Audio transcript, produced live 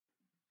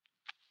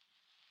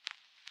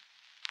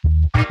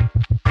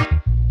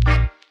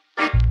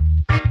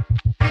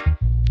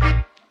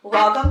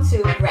Welcome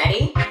to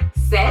Ready,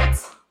 Set,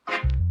 Dates!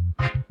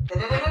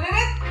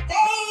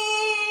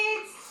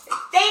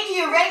 Thank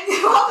you.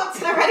 Welcome to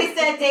the Ready,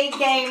 Set, Date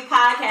Game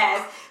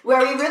podcast, where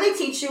we really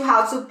teach you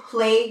how to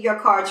play your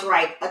cards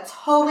right. A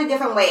totally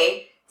different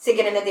way to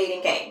get in the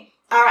dating game.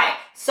 All right.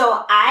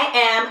 So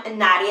I am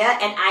Nadia,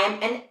 and I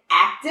am an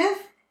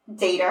active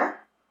dater.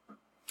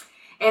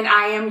 And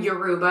I am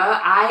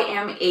Yoruba. I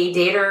am a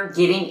dater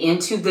getting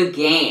into the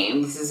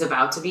game. This is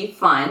about to be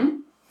fun.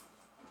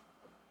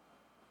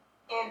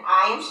 And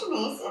I am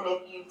Shanice, and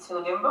if you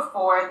tuned in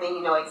before, then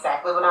you know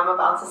exactly what I'm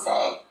about to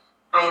say.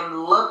 I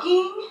am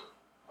looking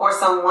for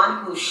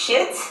someone whose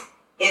shit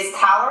is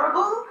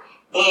tolerable,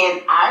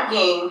 and our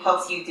game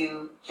helps you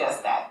do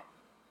just that.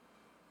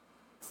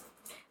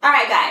 All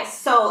right, guys.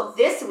 So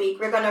this week,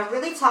 we're going to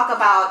really talk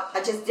about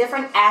just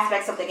different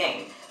aspects of the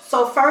game.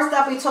 So first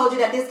up, we told you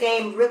that this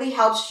game really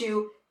helps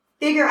you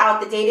figure out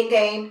the dating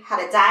game,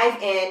 how to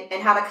dive in,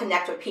 and how to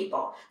connect with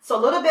people. So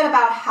a little bit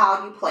about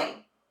how you play.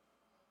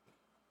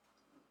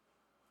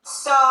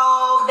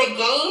 So the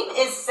game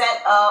is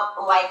set up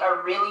like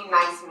a really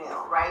nice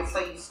meal, right? So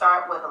you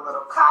start with a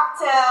little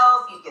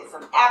cocktails, you get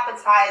some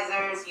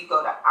appetizers, you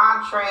go to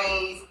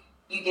entrees,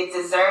 you get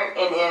dessert,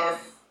 and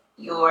if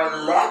you're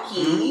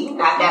lucky,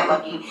 not that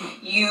lucky,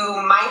 you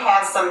might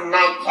have some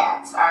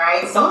nightcaps, all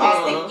right? So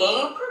as the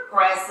game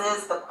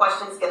progresses, the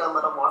questions get a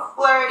little more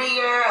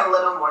flirtier, a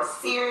little more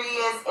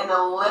serious, and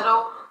a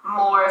little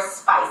more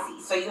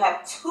spicy. So you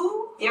have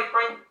two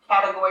different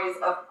categories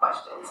of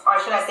questions, or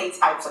should I say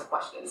types of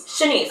questions.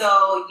 Shanice.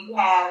 So you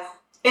have...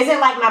 Is it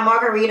like my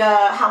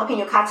margarita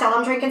jalapeno cocktail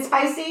I'm drinking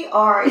spicy,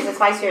 or is it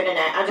spicier than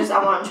that? I'm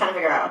trying to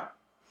figure out.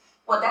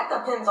 Well, that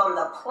depends on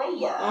the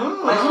player.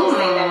 Questions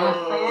say that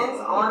depends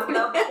on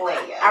the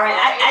player. All right,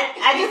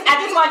 I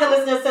just wanted the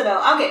listeners to know.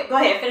 Okay, go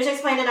ahead. Finish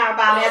explaining our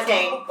bomb-ass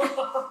game.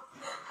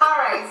 All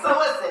right, so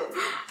listen.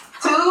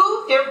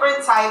 Two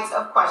different types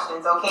of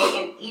questions,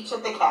 okay, in each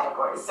of the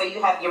categories. So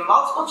you have your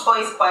multiple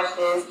choice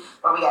questions,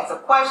 where we ask a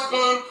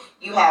question.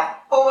 You have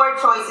four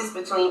choices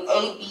between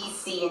A, B,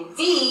 C, and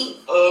D,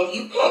 and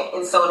you pick,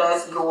 and so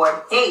does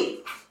your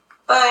date.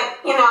 But,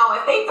 you know,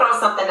 if they throw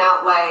something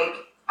out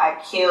like, I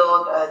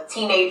killed a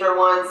teenager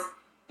once,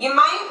 you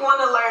might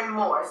want to learn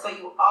more. So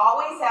you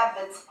always have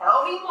the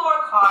tell me more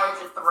card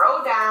to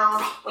throw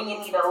down when you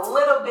need a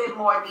little bit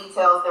more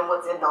details than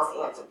what's in those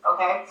answers,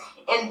 okay?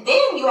 And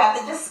then you have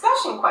the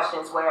discussion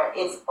questions where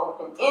it's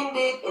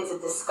open-ended, it's a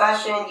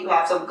discussion, you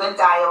have some good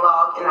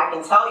dialogue, and I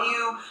can tell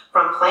you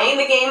from playing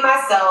the game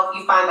myself,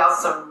 you find out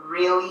some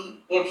really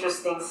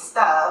interesting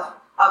stuff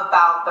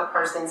about the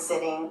person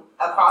sitting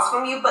across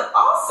from you, but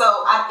also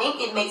I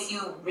think it makes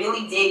you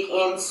really dig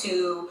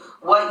into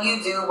what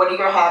you do, what are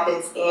your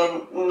habits,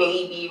 and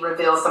maybe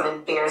reveal some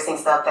embarrassing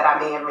stuff that I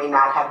may or may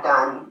not have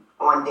done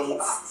on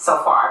dates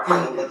so far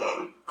playing the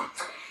game.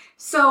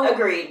 So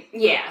agreed.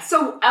 Yeah.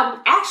 So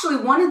actually,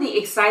 one of the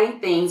exciting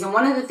things, and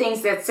one of the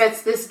things that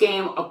sets this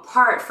game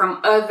apart from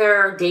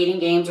other dating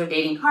games or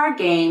dating card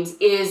games,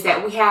 is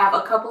that we have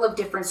a couple of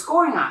different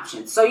scoring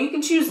options. So you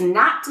can choose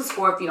not to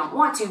score if you don't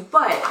want to,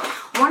 but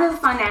one of the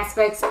fun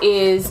aspects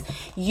is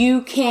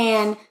you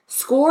can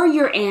score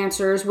your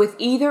answers with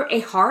either a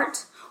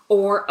heart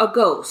or a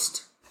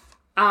ghost.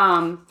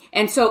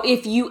 And so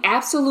if you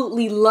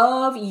absolutely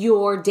love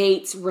your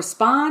date's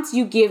response,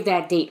 you give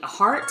that date a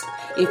heart.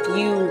 If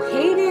you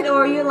hate it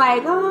or you're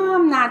like, oh,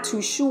 I'm not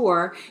too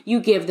sure,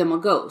 you give them a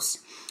ghost.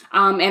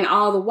 And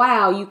all the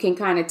while, you can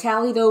kind of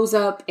tally those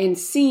up and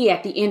see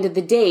at the end of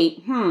the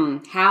date,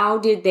 how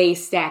did they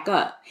stack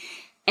up?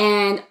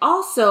 And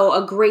also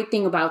a great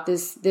thing about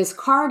this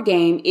card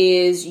game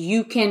is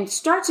you can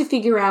start to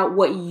figure out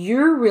what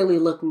you're really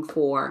looking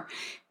for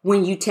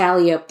when you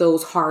tally up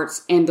those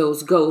hearts and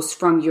those ghosts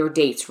from your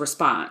date's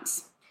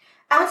response.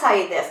 I'm going to tell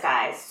you this,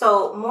 guys.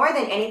 So more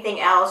than anything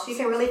else, you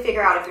can really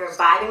figure out if you're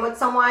vibing with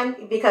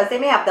someone, because they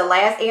may have the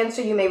last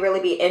answer you may really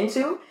be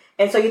into,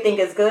 and so you think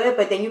it's good,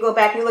 but then you go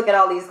back and you look at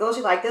all these ghosts,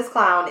 you're like, this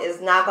clown is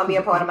not going to be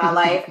a part of my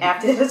life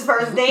after this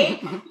first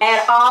date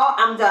at all.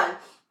 I'm done.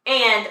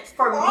 And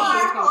for me...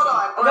 Hold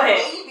on. Go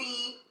ahead.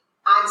 Maybe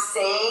I'm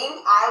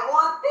saying I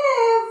want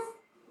this,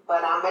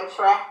 but I'm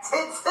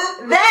attracted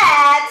to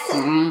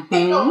that.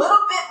 Make a little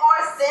bit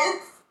more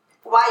sense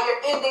while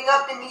you're ending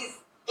up in these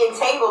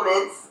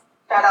entanglements.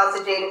 Shout out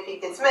to Jada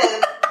Pinkett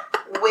Smith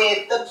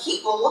with the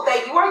people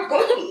that you are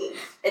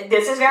dating.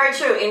 This is very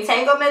true.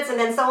 Entanglements, and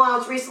then someone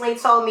else recently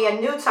told me a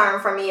new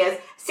term for me is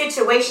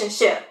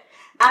situationship.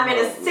 I'm in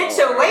a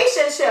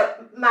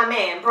situationship, my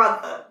man,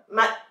 brother.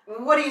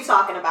 What are you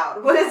talking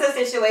about? What is a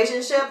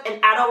situationship?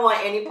 And I don't want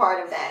any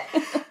part of that.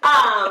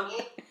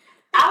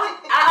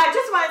 I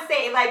just want to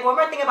say, like, one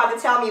more thing about the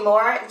Tell Me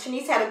More.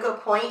 Shanice had a good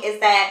point, is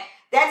that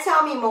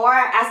Tell Me More,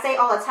 I say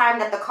all the time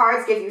that the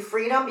cards give you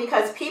freedom,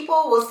 because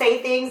people will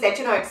say things that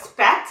you don't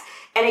expect,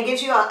 and it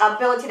gives you an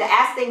ability to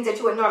ask things that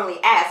you would normally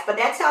ask. But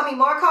that Tell Me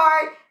More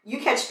card, you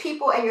catch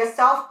people and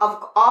yourself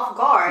off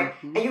guard,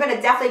 and you're going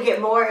to definitely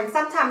get more, and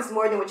sometimes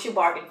more than what you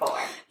bargained for.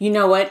 You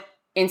know what?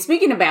 And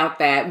speaking about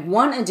that,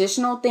 one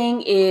additional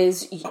thing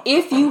is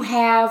if you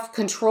have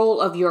control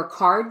of your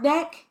card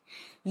deck,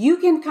 you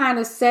can kind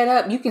of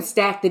you can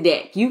stack the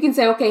deck. You can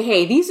say, okay,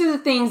 hey, these are the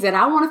things that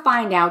I want to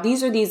find out.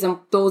 These are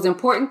those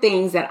important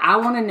things that I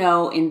want to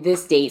know in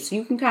this date. So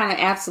you can kind of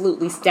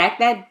absolutely stack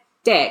that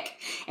deck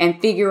and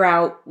figure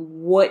out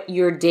what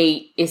your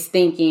date is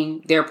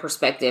thinking, their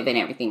perspective, and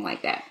everything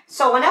like that.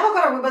 So whenever I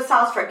go to Ruba's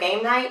house for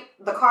game night,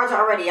 the cards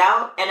are already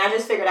out, and I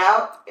just figured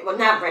out, well,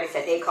 not ready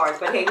set date cards,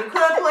 but hey, we could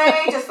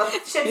play just for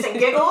shits and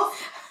giggles,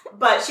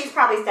 but she's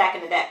probably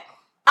stacking the deck.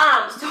 So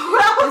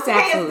what I was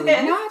That's saying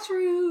absolutely not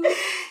true.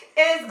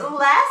 Is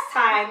last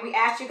time we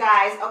asked you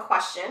guys a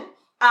question,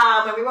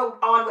 and we were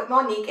on with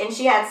Monique, and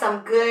she had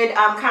some good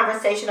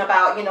conversation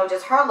about,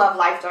 just her love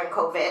life during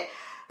COVID.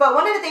 But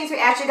one of the things we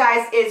asked you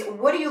guys is,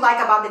 what do you like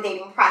about the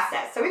dating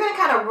process? So we're going to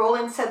kind of roll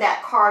into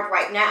that card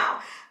right now.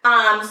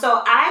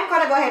 So I'm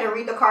going to go ahead and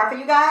read the card for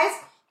you guys.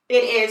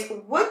 It is,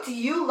 what do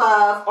you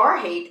love or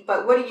hate,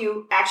 but what do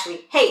you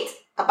actually hate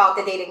about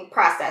the dating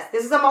process?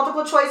 This is a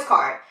multiple choice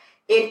card.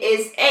 It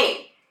is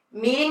A,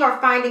 meeting or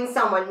finding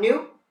someone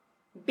new.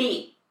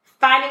 B,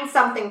 finding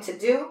something to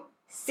do.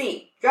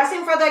 C,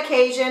 dressing for the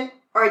occasion.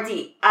 Or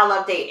D, I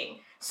love dating.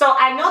 So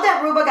I know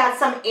that Ruba got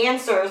some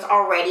answers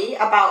already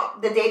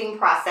about the dating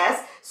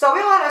process. So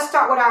we're going to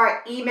start with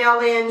our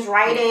email-ins,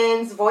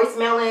 write-ins,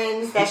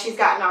 voicemail-ins that she's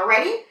gotten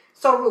already.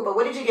 So Ruba,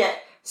 what did you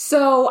get?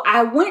 So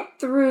I went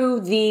through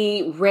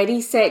the Ready,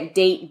 Set,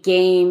 Date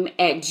game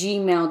at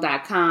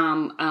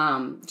gmail.com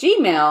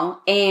Gmail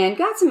and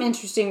got some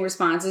interesting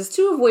responses,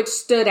 two of which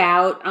stood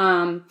out.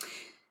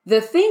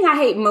 The thing I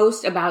hate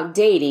most about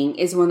dating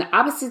is when the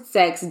opposite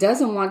sex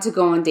doesn't want to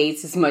go on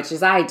dates as much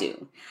as I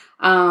do.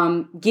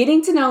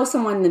 Getting to know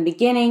someone in the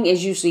beginning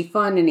is usually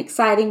fun and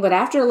exciting, but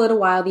after a little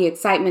while, the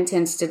excitement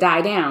tends to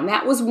die down.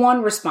 That was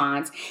one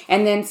response.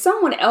 And then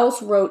someone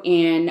else wrote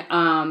in,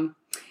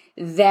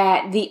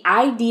 that the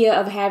idea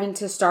of having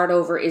to start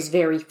over is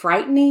very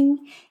frightening.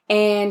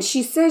 And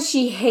she says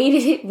she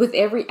hated it with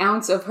every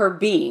ounce of her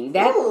being.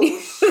 That,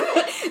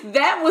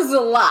 that was a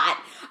lot.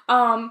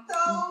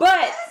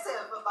 But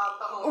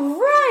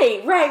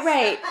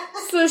Right.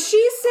 So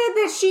she said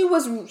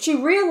that she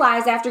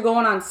realized after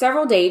going on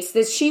several dates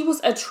that she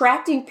was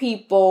attracting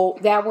people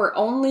that were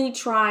only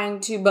trying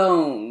to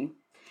bone.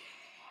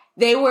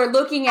 They were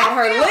looking at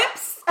her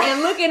lips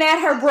and looking at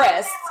her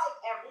breasts.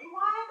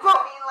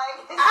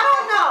 I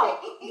don't know,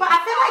 but I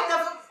feel like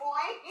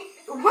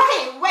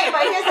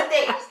but here's the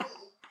thing.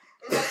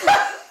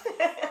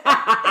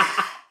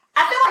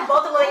 I feel like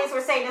both the ladies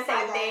were saying the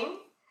same thing.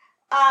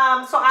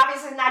 So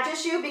obviously not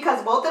just you,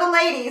 because both of the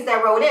ladies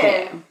that wrote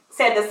in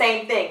said the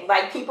same thing.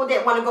 Like, people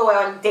didn't want to go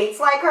on dates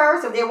like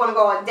her, so if they want to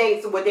go on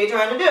dates, what they're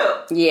trying to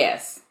do.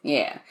 Yes,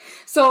 yeah.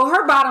 So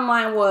her bottom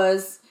line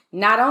was,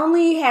 not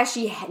only has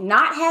she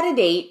not had a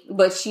date,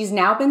 but she's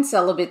now been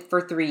celibate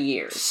for 3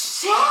 years.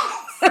 Shit.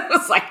 I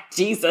was like,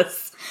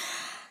 Jesus.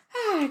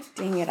 Ah,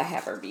 dang it, I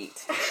have her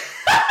beat.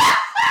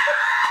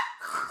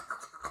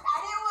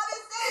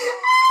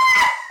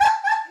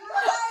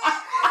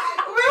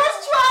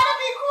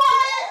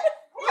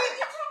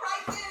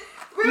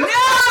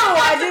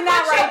 I did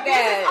not write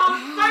that. On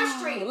Front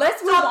Street.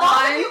 Let's move on.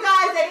 Those of you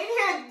guys that didn't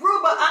hear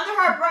Ruba, under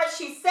her breath,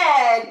 she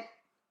said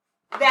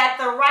that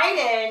the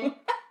write-in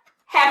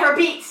had her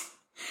beat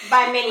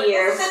by many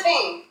years. This is the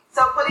thing.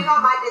 So putting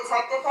on my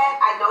detective hat,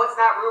 I know it's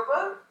not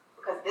Ruba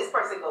because this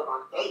person goes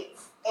on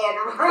dates. And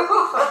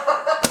Ruba's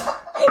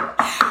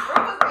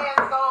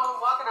man's going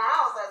walking the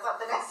house or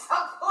something at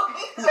some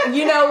point.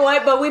 You know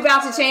what? But we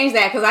about to change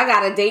that because I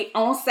got a date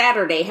on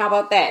Saturday. How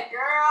about that? Girl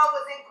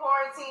was in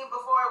quarantine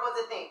before it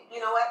was a thing. You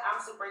know what? I'm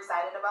super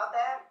excited about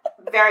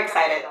that. Very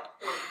excited.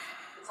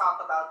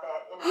 Talk about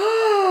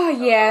that.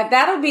 Yeah,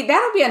 that'll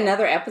be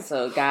another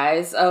episode,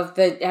 guys, of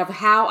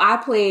how I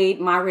played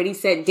my Ready,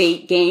 Set,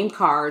 Date game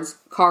cards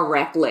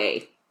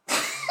correctly.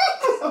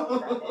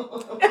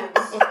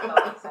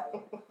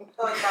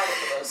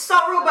 So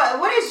Ruba,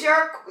 what is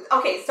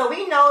so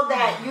we know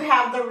that you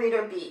have the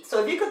reader beat.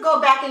 So if you could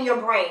go back in your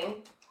brain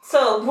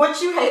to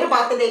what you hate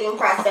about the dating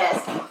process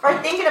or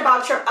thinking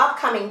about your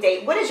upcoming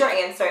date, what is your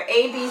answer?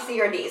 A, B, C,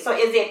 or D? So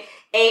is it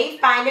A,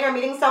 finding or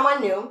meeting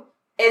someone new?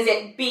 Is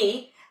it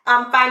B,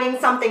 finding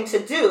something to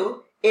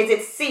do? Is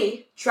it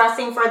C,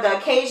 dressing for the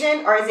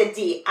occasion? Or is it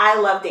D, I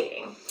love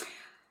dating?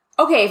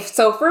 Okay,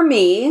 so for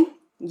me,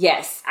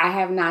 yes, I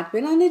have not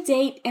been on a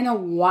date in a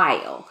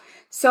while.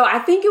 So I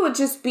think it would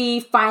just be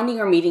finding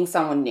or meeting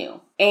someone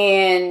new.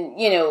 And,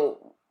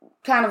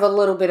 kind of a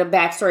little bit of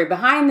backstory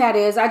behind that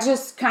is I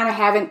just kind of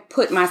haven't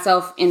put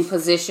myself in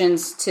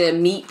positions to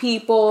meet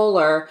people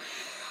or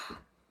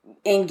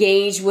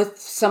engage with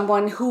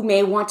someone who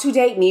may want to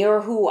date me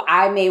or who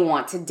I may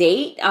want to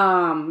date.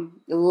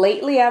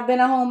 Lately, I've been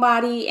a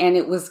homebody, and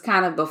it was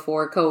kind of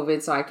before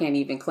COVID, so I can't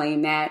even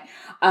claim that.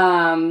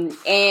 And,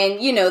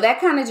 that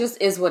kind of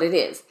just is what it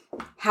is.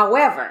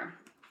 However,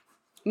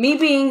 me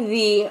being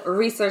the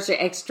researcher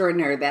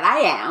extraordinaire that I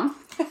am,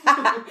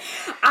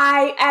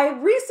 I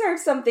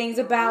researched some things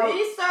about...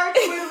 Research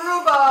with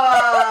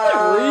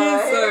Ruba!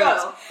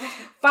 Research.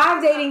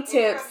 5 dating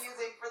tips.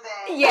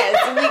 Yes,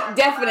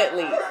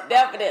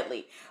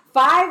 definitely.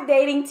 5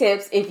 dating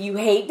tips if you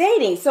hate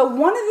dating. So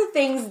one of the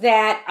things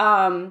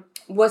that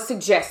was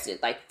suggested,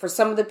 like for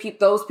some of the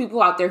those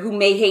people out there who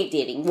may hate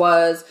dating,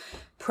 was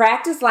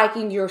practice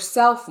liking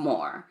yourself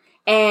more.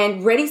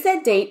 And Ready,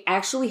 Set, Date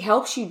actually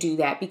helps you do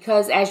that,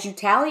 because as you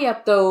tally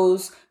up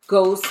those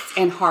ghosts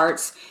and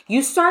hearts,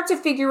 you start to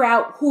figure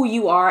out who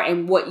you are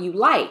and what you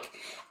like.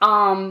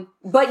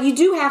 But you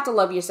do have to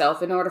love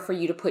yourself in order for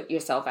you to put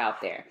yourself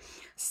out there.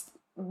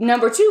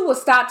 Number 2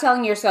 was stop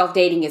telling yourself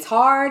dating is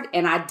hard.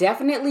 And I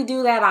definitely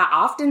do that. I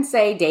often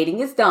say dating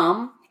is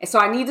dumb. So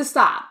I need to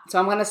stop. So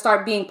I'm going to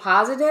start being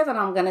positive, and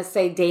I'm going to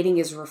say dating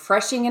is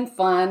refreshing and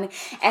fun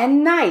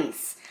and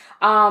nice.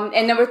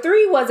 And number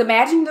 3 was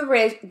imagine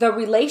the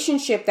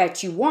relationship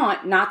that you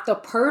want, not the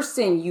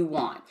person you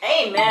want.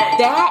 Amen.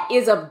 That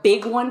is a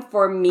big one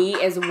for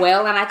me as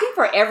well. And I think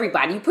for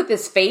everybody, you put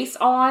this face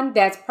on,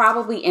 that's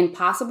probably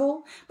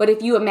impossible. But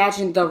if you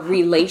imagine the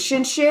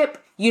relationship,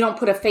 you don't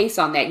put a face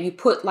on that. You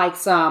put like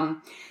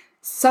some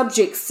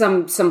subjects,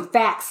 some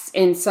facts,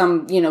 and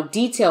some,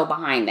 detail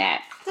behind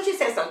that. So she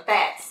said some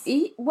facts.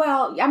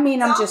 Well, I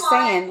mean, I'm just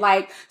saying,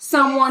 like,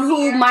 someone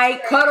who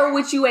might cuddle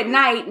with you at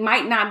night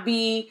might not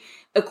be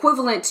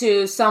equivalent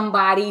to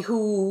somebody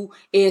who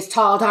is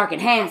tall, dark,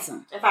 and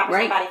handsome. And 5%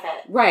 right? body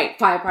fat. Right,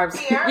 5%.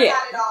 Sierra got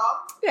it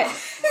all. Yeah.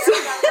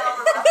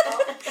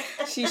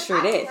 She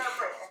sure did.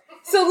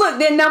 So, So look,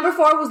 then number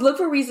 4 was look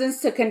for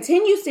reasons to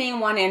continue seeing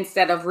one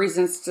instead of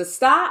reasons to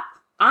stop.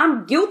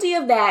 I'm guilty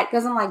of that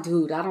because I'm like,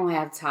 dude, I don't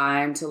have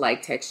time to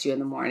like text you in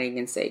the morning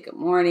and say good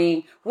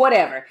morning,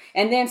 whatever.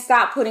 And then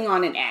stop putting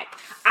on an act.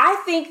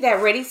 I think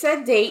that Ready,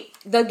 Set, Date,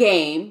 the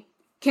game,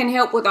 can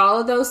help with all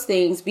of those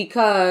things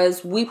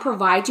because we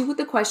provide you with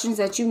the questions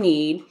that you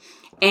need.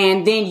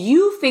 And then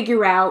you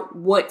figure out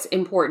what's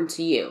important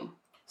to you.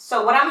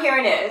 So what I'm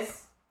hearing is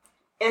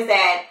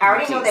that I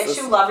already know that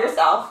you love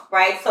yourself,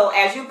 right? So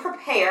as you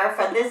prepare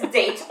for this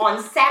date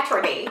on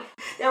Saturday,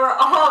 that we're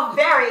all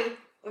very,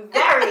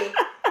 very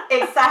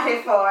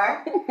excited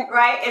for,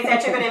 right? Is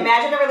that you're going to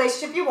imagine a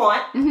relationship you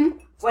want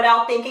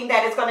without thinking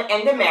that it's going to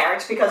end in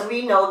marriage, because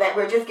we know that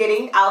we're just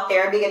getting out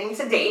there, beginning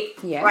to date,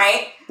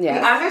 right? Yes.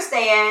 We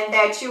understand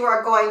that you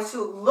are going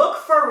to look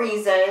for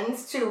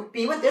reasons to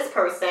be with this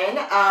person,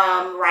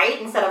 right?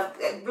 Instead of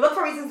look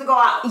for reasons to go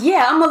out.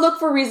 Yeah, I'm going to look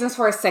for reasons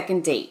for a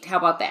second date. How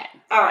about that?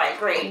 All right,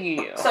 great.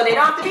 Yeah. So they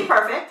don't have to be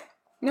perfect.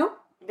 Nope.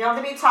 They don't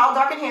have to be tall,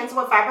 dark, and handsome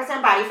with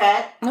 5% body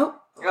fat. Nope.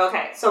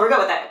 Okay, so we're good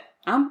with that.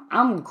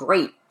 I'm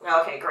great.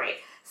 Okay, great.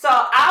 So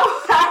I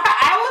will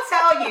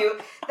tell you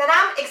that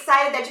I'm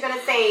excited that you're going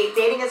to say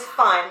dating is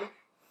fun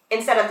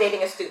instead of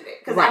dating is stupid.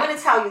 Because I'm going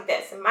to tell you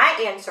this. And my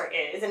answer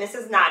is, and this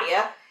is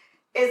Nadia,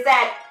 is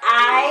that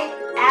I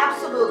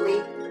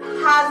absolutely,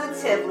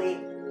 positively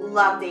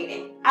love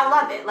dating. I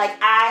love it. Like,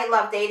 I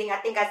love dating. I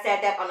think I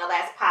said that on the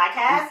last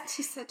podcast.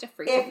 She's such a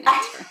freak. If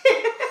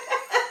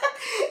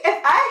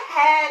I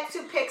had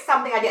to pick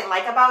something I didn't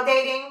like about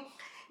dating,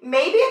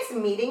 maybe it's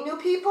meeting new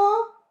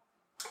people.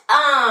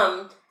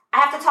 I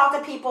have to talk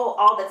to people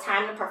all the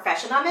time in the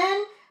profession I'm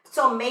in,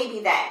 so maybe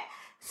that.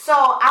 So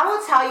I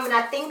will tell you, when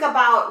I think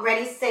about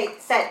Ready,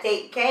 Set,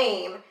 Date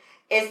game,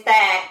 is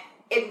that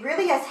it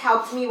really has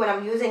helped me when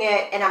I'm using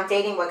it and I'm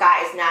dating with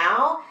guys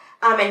now,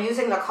 and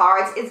using the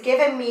cards. It's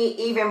given me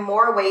even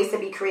more ways to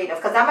be creative,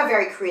 because I'm a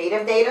very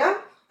creative dater.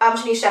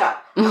 Shanice, shut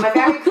up. I'm a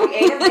very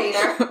creative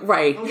dater.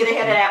 Right. I'm going to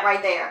hit it at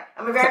right there.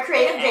 I'm a very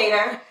creative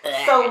dater.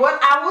 So what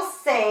I will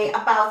say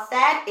about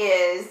that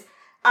is,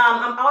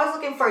 I'm always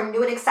looking for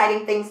new and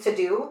exciting things to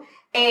do.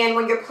 And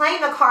when you're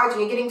playing the cards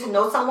and you're getting to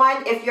know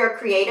someone, if you're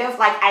creative,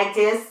 like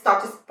ideas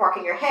start to spark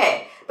in your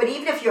head. But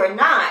even if you're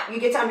not, you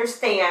get to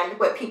understand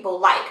what people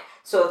like.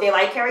 So if they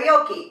like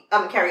karaoke. I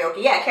don't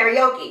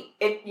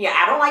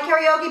like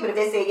karaoke, but if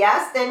they say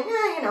yes, then,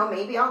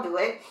 maybe I'll do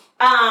it.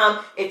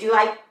 If you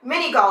like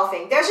mini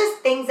golfing, there's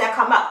just things that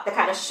come up, the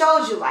kind of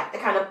shows you like, the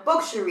kind of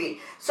books you read.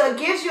 So it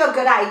gives you a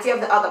good idea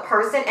of the other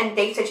person and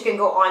dates that you can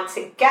go on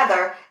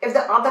together if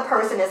the other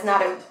person is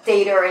not a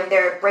dater and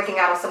they're breaking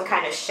out of some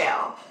kind of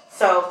shell.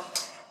 So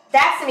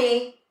that's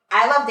me.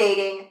 I love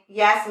dating.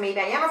 Yes, maybe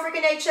I am a freak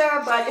of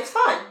nature, but it's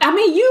fun. I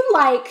mean, you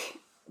like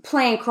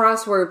playing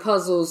crossword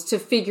puzzles to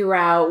figure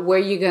out where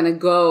you're going to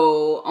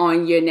go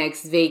on your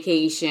next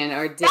vacation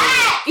or date.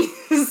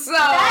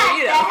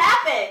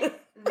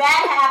 That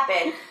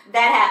happened.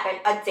 That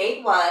happened. A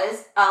date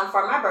was,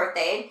 for my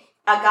birthday,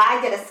 a guy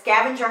did a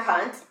scavenger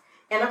hunt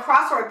and a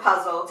crossword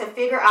puzzle to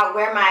figure out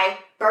where my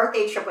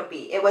birthday trip would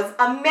be. It was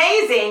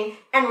amazing.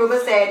 And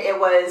Ruba said it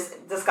was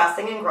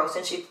disgusting and gross,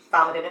 and she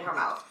vomited in her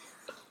mouth.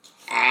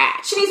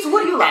 Shanice,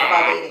 what do you love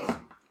about dating?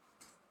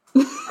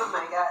 Oh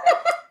my God.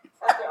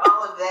 After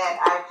all of that,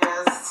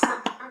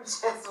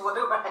 what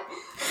do I?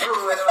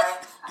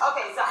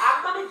 Okay, so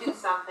I'm going to do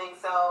something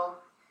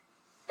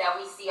that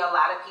we see a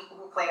lot of people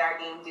who play our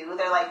game do.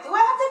 They're like, do I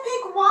have to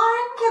pick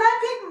one? Can I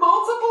pick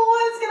multiple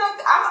ones?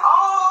 I'm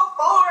all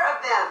 4 of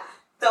them.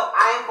 So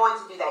I am going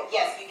to do that.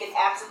 Yes, you can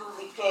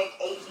absolutely pick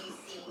A, B,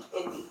 C,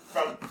 indeed.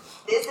 Like,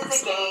 this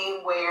is a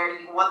game where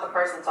you want the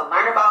person to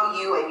learn about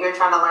you and you're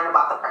trying to learn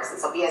about the person.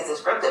 So be as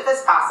descriptive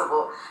as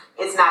possible.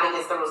 It's not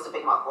against the rules to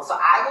pick multiple. So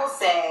I will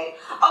say,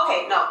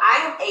 okay, no,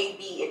 I am A,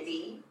 B, and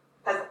D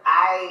because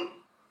I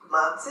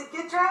love to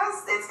get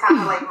dressed. It's kind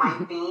of like my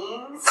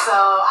thing. So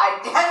I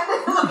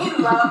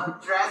definitely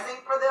love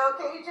dressing for the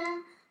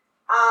occasion.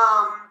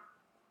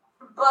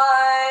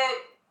 But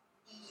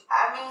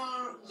I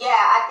mean, yeah,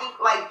 I think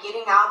like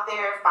getting out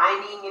there,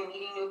 finding and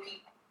meeting new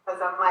people,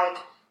 because I'm like,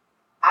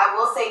 I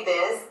will say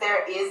this,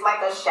 there is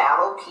like a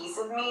shallow piece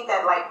of me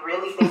that like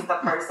really thinks the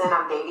person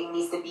I'm dating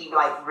needs to be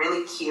like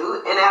really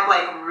cute and have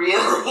like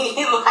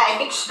really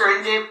like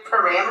stringent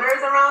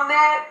parameters around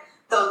that.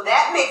 So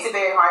that makes it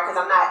very hard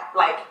because I'm not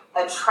like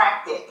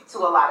attracted to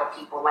a lot of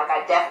people. Like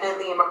I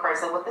definitely am a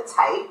person with a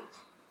type.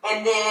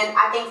 And then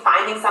I think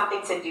finding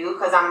something to do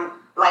because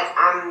I'm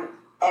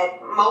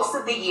at most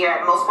of the year,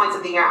 at most points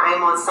of the year, I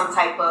am on some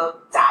type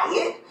of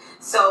diet.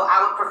 So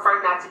I would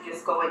prefer not to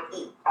just go and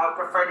eat. I would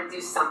prefer to do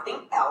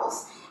something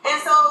else.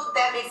 And so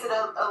that makes it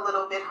a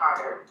little bit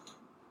harder.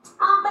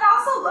 But I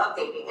also love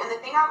dating. And the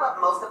thing I love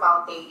most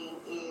about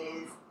dating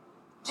is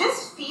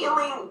just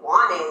feeling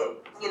wanted,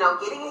 you know,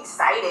 getting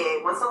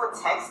excited when someone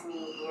texts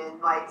me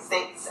and like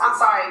saying, I'm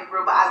sorry,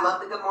 Ruba, I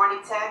love the good morning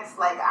text.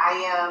 Like I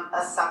am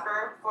a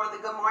sucker for the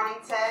good morning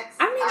text.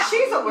 I mean,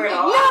 She's a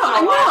weirdo.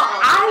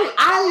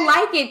 I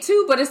like it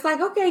too, but it's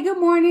like, okay, good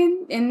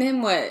morning, and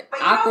then what?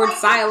 Awkward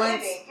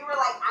silence. You were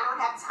like, I don't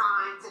have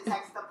time to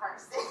text the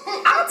person.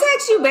 I'll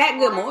text you back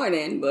good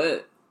morning,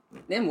 but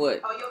then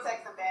what? Oh, you'll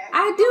text them back?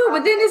 I do,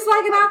 but then it's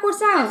like an awkward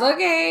silence,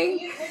 okay?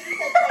 You just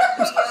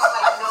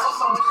like no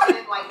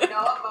emotion, like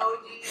no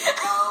emoji,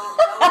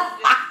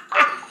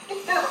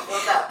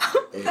 what's up?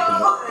 So,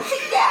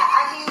 yeah,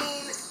 I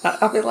mean...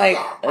 I'll be like,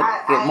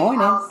 good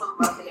morning. I also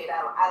love the date.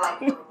 I like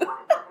feeling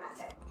wanted, what can I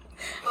say?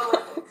 But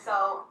listen, so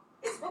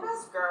it's been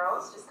us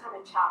girls just kind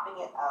of chopping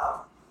it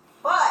up,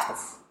 but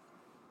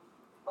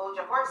hold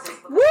your horses.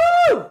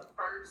 Woo!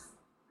 First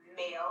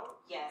male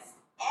guest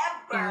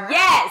ever.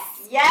 Yes!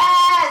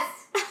 Yes!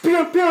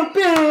 Pew, pew,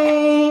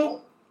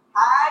 pew.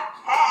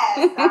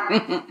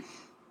 Podcast.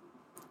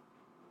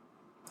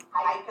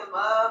 Hype him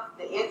up,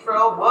 the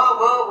intro,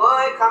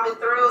 what, coming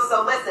through.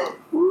 So listen,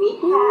 we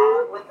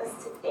have with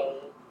us today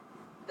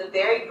the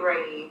very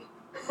brave,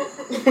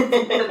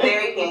 the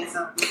very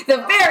handsome,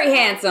 The very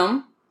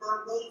handsome. the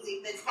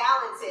amazing, the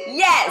talented,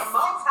 Yes. the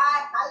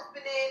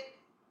multi-hyphenate,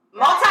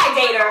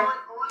 Multi-dater.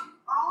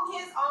 on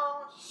his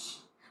own.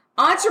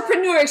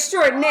 Entrepreneur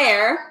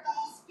extraordinaire. For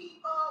those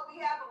people, we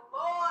have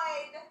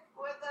Lloyd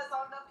with us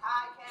on the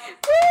podcast.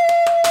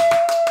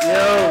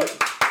 Yo.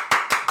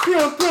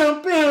 Pew, pew,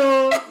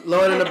 pew.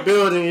 Lord in the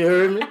building, you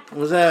heard me?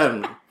 What's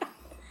happening?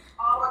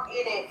 All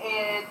in it,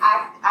 and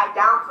I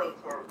downplayed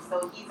him,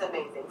 so he's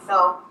amazing.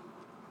 So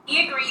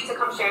he agreed to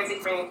come share his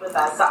experience with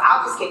us, so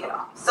I'll just kick it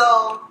off.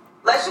 So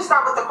let's just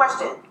start with the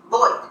question.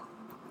 Lloyd,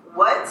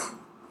 what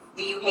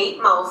do you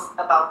hate most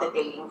about the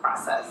dating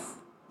process?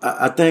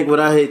 I think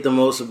what I hate the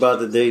most about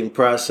the dating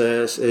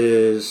process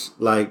is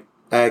like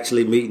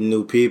actually meeting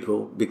new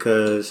people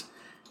because,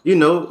 you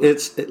know,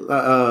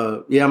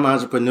 I'm an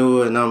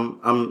entrepreneur and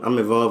I'm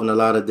involved in a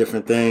lot of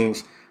different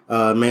things,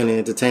 mainly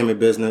entertainment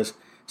business.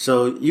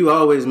 So you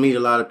always meet a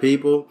lot of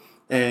people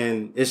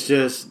and it's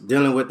just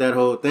dealing with that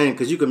whole thing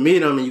because you could meet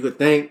them and you could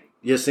think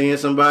you're seeing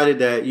somebody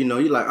that, you know,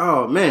 you're like,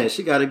 oh man,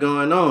 she got it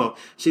going on.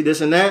 She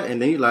this and that.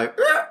 And then you're like,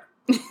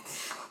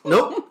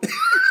 nope.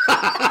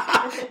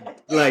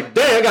 Like,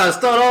 dang, I gotta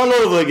start all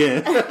over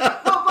again. But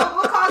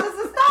what causes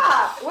to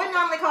stop? What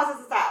normally causes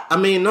to stop? I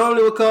mean,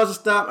 normally what causes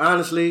to stop,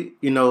 honestly,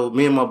 you know,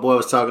 me and my boy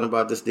was talking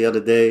about this the other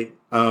day.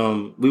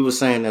 We were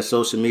saying that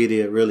social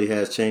media really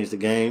has changed the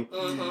game.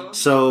 Mm-hmm.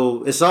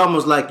 So it's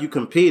almost like you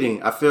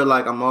competing. I feel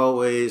like I'm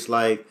always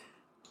like,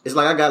 it's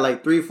like I got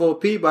like 3-4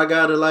 people I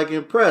gotta like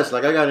impress.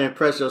 Like I gotta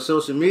impress your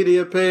social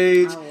media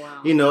page. Oh,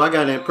 wow. You know, I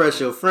gotta impress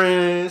your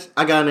friends.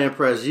 I gotta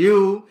impress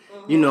you.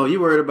 You know, you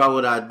worried about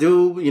what I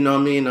do. You know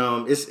what I mean?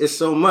 It's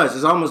so much.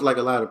 It's almost like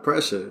a lot of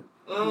pressure.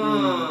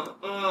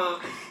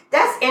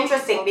 That's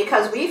interesting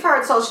because we've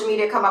heard social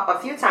media come up a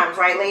few times,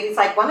 right, ladies?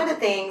 Like one of the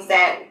things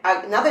that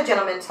another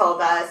gentleman told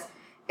us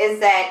is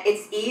that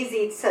it's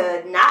easy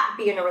to not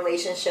be in a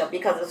relationship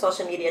because of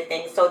social media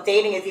things. So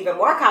dating is even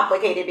more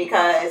complicated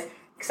because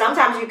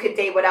sometimes you could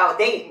date without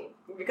dating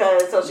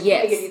because social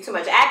media gives you too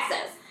much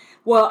access.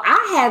 Well,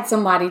 I had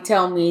somebody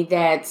tell me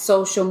that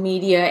social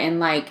media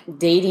and like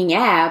dating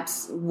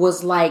apps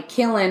was like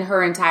killing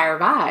her entire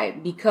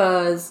vibe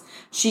because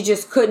she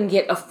just couldn't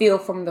get a feel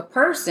from the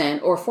person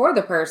or for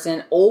the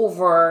person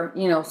over,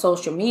 you know,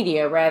 social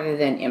media rather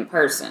than in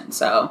person.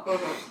 So,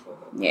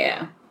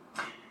 yeah.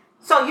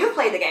 So you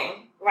played the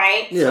game,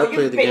 right? Yeah, so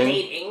you've been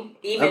dating,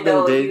 even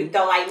though you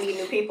don't like meeting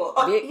new people.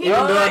 Even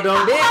though I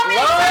don't date. How many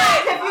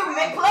times have you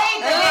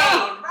played the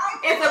game?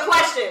 It's a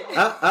question.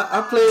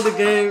 I played the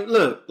game.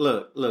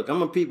 Look.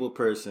 I'm a people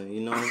person. You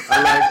know,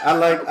 I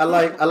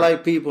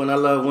like people and I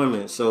love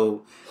women.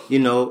 So, you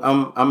know,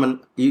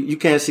 you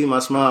can't see my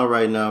smile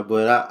right now,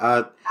 but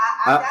that's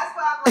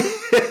why I'm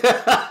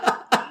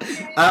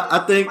like,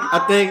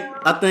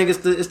 I think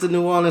it's the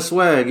New Orleans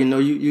swag. You know,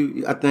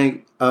 I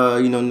think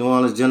New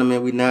Orleans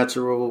gentlemen, we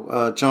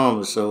natural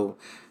charmers. So,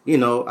 you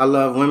know, I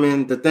love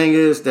women. The thing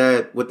is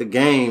that with the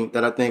game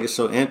that I think is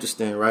so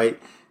interesting, right?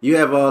 You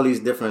have all these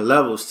different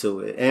levels to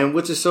it, and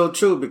which is so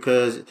true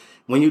because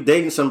when you're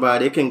dating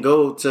somebody, it can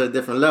go to a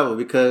different level.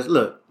 Because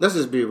look, let's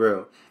just be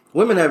real.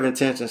 Women have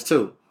intentions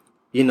too.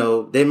 You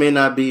know, they may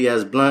not be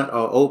as blunt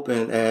or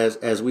open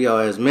as we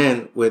are as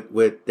men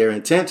with their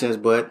intentions,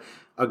 but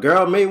a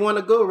girl may want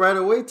to go right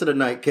away to the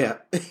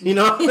nightcap. You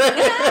know what I'm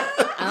saying?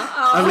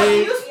 I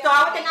mean, you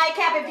start with the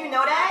nightcap if you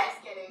know that?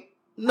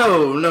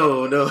 No.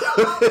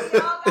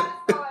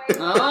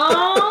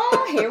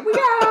 Oh, here we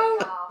go.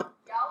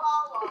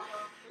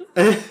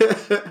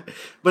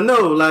 But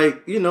no,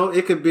 like, you know,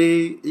 it could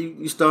be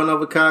you starting off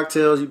with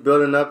cocktails, you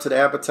building up to the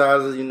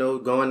appetizers, you know,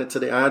 going into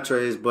the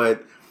entrees.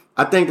 But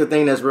I think the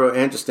thing that's real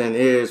interesting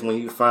is when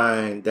you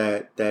find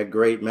that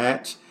great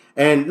match.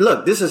 And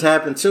look, this has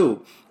happened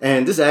too.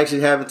 And this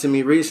actually happened to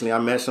me recently. I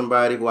met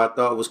somebody who I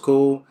thought was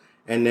cool.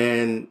 And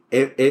then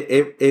it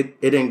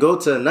didn't go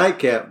to a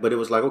nightcap, but it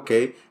was like,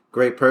 okay,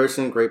 great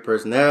person, great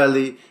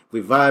personality,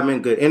 we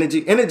vibing, good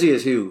energy. Energy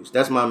is huge.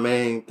 That's my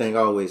main thing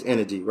always,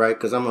 energy, right?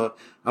 Because I'm a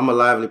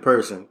lively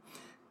person.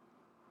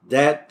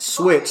 That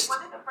switched.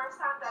 One of the first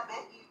times I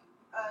met you,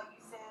 you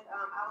said I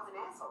was an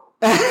asshole.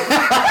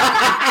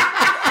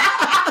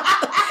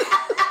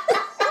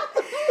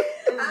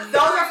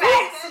 Those are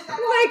facts.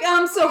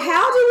 Like, so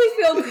how do we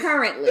feel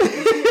currently?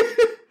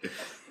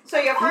 So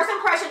your first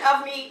impression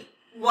of me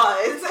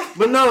was.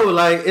 But no,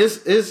 like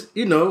it's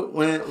you know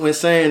when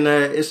saying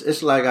that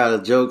it's like out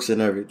of jokes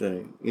and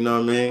everything. You know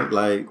what I mean?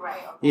 Like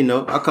you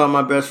know, I call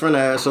my best friend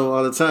an asshole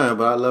all the time,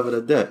 but I love it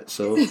to death.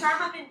 So it's a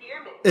term of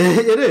endearment.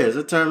 It is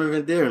a term of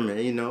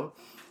endearment. You know,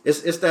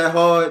 it's that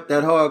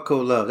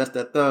hardcore love. That's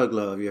that thug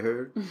love. You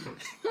heard?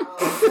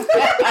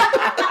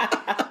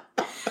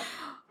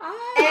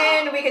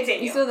 And we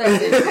continue. So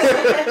that's it.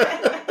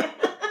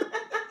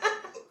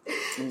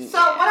 So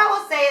what I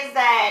will say is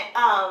that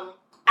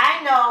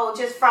I know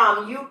just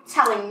from you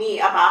telling me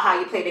about how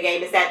you play the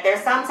game is that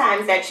there's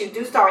sometimes that you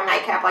do start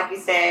nightcap, like you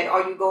said,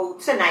 or you go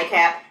to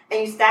nightcap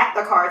and you stack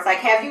the cards. Like,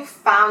 have you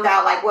found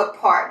out, like, what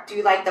part do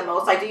you like the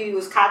most? Like, do you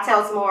use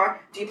cocktails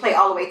more? Do you play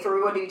all the way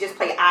through, or do you just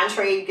play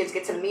entree? You just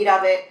get to the meat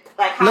of it?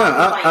 Like, how do you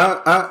play?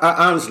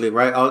 I honestly,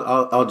 right,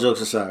 all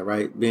jokes aside,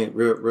 right, being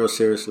real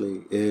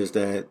seriously, is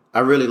that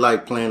I really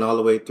like playing all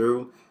the way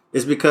through.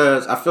 It's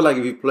because I feel like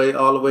if you play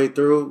all the way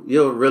through,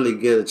 you'll really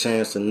get a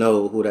chance to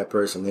know who that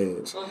person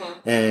is.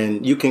 Mm-hmm.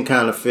 And you can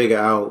kind of figure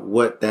out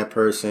what that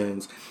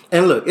person's...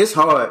 And look, it's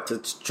hard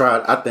to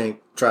try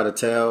to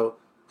tell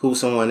who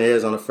someone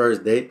is on the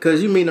first date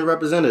because you meet a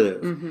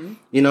representative. Mm-hmm.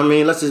 You know what I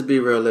mean? Let's just be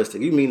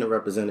realistic. You meet a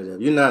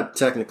representative. You're not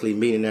technically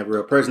meeting that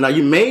real person. Now,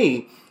 you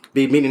may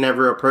be meeting that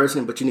real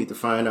person, but you need to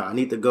find out. I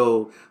need to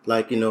go,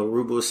 like, you know,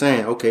 Ruba was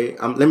saying, okay,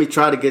 let me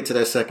try to get to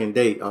that second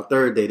date or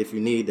third date if you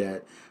need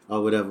that.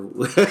 Or whatever,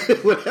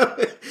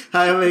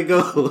 however it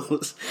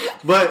goes.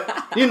 But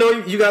you know,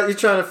 you're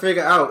trying to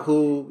figure out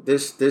who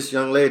this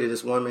young lady,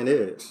 this woman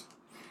is.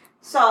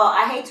 So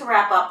I hate to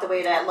wrap up the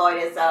way that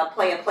Lloyd is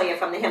player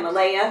from the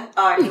Himalaya,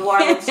 New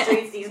Orleans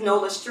streets, these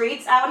NOLA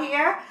streets out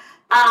here.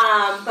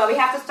 But we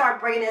have to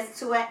start bringing this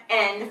to an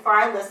end for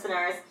our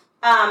listeners.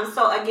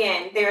 So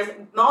again, there's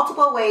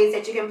multiple ways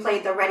that you can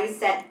play the Ready,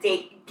 Set,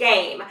 Date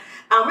game.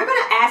 We're going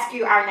to ask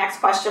you our next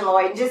question,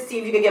 Lloyd, just see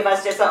if you can give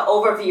us just an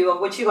overview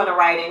of what you're going to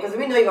write in, because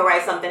we know you're going to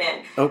write something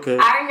in. Okay.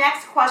 Our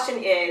next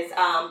question is,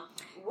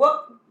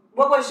 what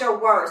was your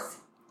worst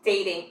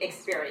dating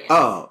experience?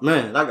 Oh,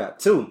 man, I got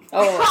two.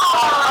 Another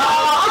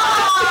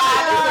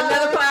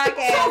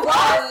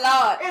podcast.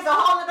 Lord. It's a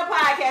whole other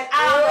podcast.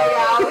 I don't know,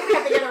 y'all. We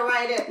have to get it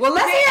right in. Well,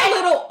 let's hear a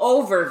little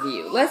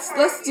overview.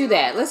 Let's do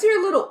that. Let's hear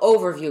a little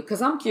overview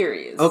because I'm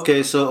curious.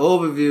 Okay, so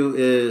overview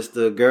is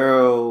the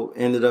girl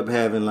ended up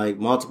having like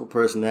multiple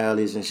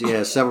personalities, and she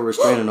had several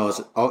restraining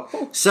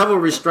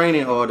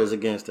orders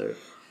against her.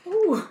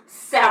 Ooh.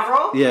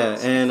 Several? Yeah,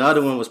 and the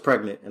other one was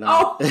pregnant. And you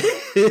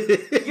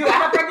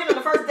got her pregnant on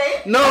the first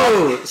date?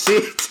 No,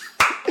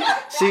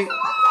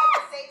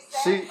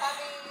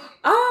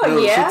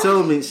 yeah. She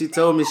told me she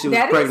was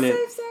pregnant.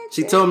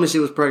 She told me she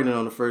was pregnant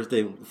on the first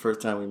day, the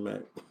first time we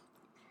met.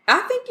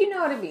 I think you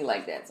know it'd be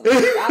like that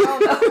sometimes. I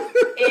don't know.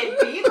 It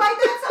be like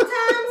that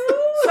sometimes?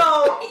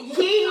 So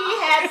he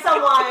had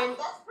someone...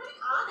 That's pretty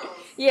honest.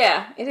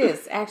 Yeah, it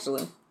is,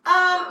 actually.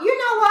 You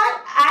know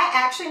what? I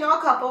actually know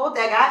a couple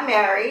that got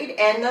married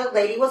and the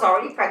lady was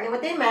already pregnant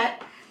when they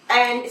met.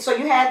 And so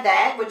you had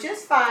that, which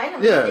is fine. I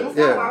mean, things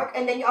don't work.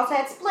 And then you also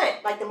had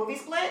Split, like the movie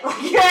Split.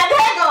 Like you had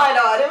that going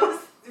on. It was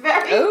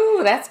very...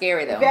 Ooh, that's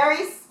scary though.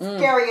 Very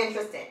scary,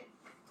 interesting.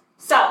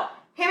 So,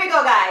 here we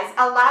go, guys.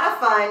 A lot of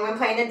fun when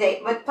playing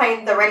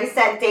the Ready,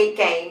 Set, Date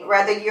game.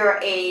 Whether you're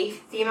a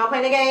female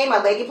playing the game,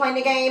 a lady playing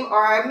the game,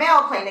 or a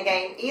male playing the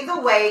game. Either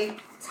way,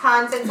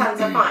 tons and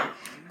tons of fun.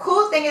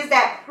 Cool thing is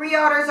that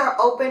pre-orders are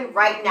open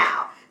right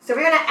now. So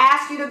we're going to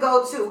ask you to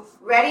go to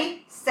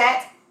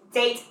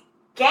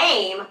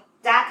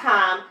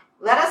ReadySetDateGame.com.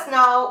 let us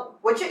know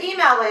what your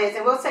email is,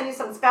 and we'll send you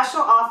some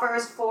special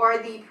offers for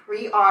the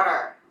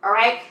pre-order. All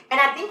right? And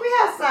I think we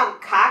have some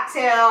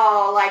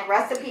cocktail, like,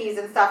 recipes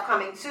and stuff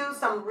coming, too.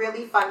 Some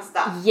really fun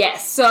stuff.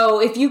 Yes.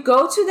 So if you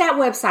go to that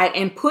website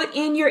and put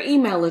in your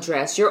email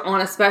address, you're on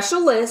a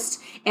special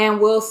list, and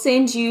we'll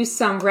send you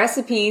some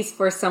recipes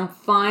for some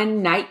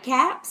fun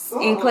nightcaps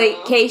in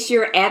case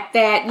you're at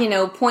that,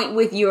 point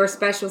with your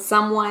special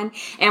someone.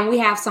 And we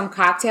have some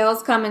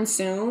cocktails coming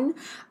soon.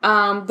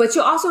 But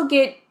you'll also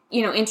get,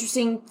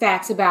 interesting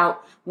facts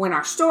about when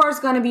our store is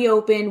going to be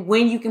open,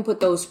 when you can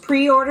put those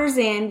pre-orders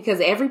in, because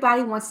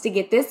everybody wants to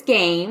get this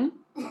game,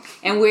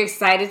 and we're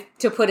excited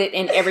to put it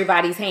in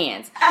everybody's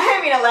hands. I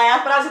didn't mean to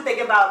laugh, but I was just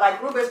thinking about,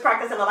 like, Ruben's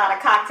practicing a lot of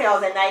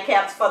cocktails and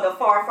nightcaps for the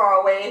far, far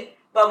away,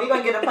 but we're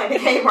going to get to play the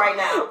game right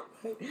now.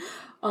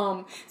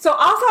 So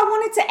also I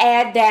wanted to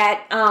add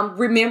that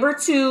remember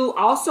to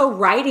also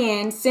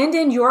send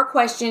in your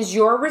questions,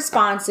 your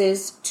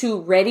responses to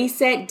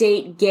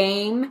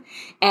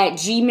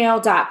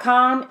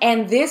readysetdategame@gmail.com.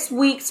 And this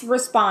week's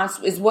response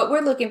is what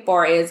we're looking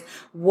for is,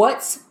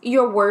 what's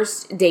your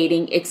worst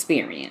dating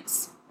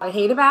experience? I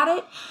hate about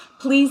it.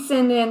 Please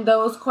send in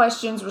those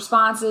questions,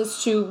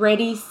 responses to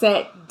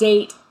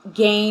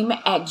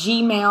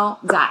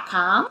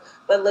readysetdategame@gmail.com.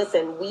 But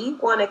listen, we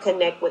want to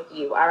connect with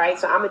you, all right?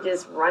 So I'm going to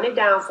just run it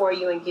down for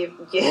you and give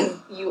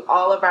you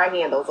all of our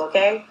handles,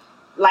 okay?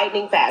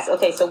 Lightning fast.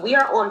 Okay, so we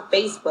are on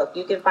Facebook.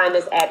 You can find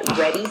us at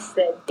Ready,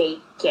 Set,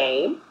 Date,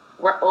 Game.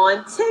 We're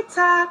on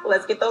TikTok.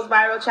 Let's get those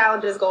viral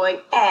challenges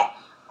going at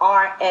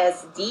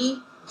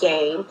RSD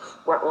Game.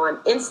 We're on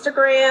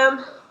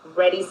Instagram,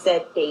 Ready,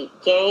 Set, Date,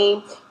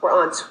 Game. We're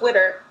on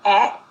Twitter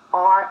at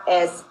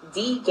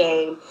RSD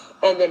Game.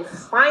 And then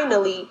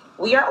finally,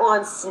 we are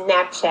on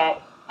Snapchat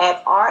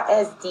at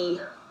RSD__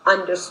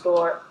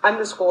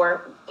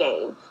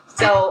 game.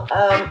 So,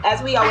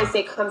 as we always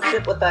say, come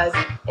sit with us,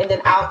 and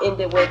then I'll end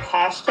it with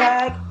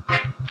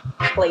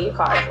 #play your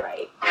cards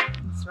right.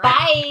 That's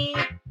right.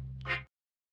 Bye.